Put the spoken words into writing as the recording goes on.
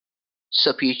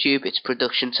Sup YouTube, it's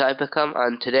ProductionsHyperCam,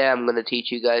 and today I'm going to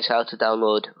teach you guys how to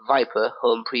download Vipre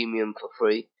Home Premium for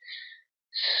free.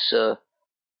 So,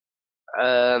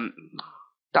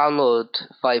 download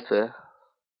Vipre.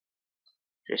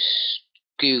 Just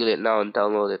Google it now and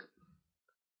download it.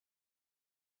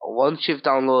 Once you've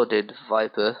downloaded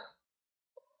Vipre,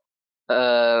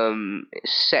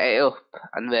 set it up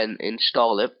and then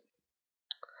install it.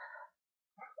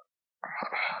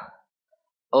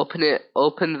 Open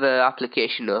the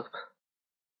application up,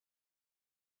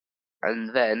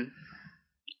 and then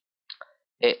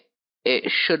it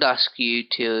should ask you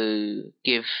to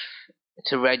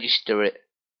register it,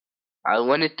 and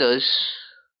when it does,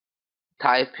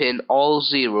 type in all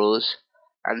zeros,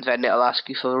 and then it'll ask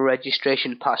you for a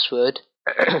registration password.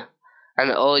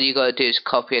 And all you gotta do is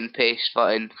copy and paste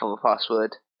that in for the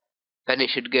password. Then it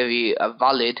should give you a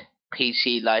valid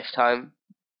PC lifetime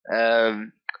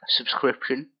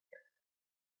subscription,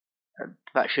 and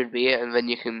that should be it, and then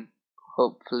you can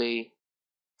hopefully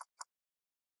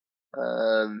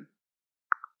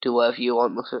do whatever you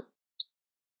want with it.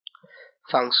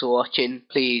 Thanks for watching.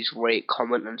 Please rate,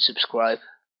 comment and subscribe.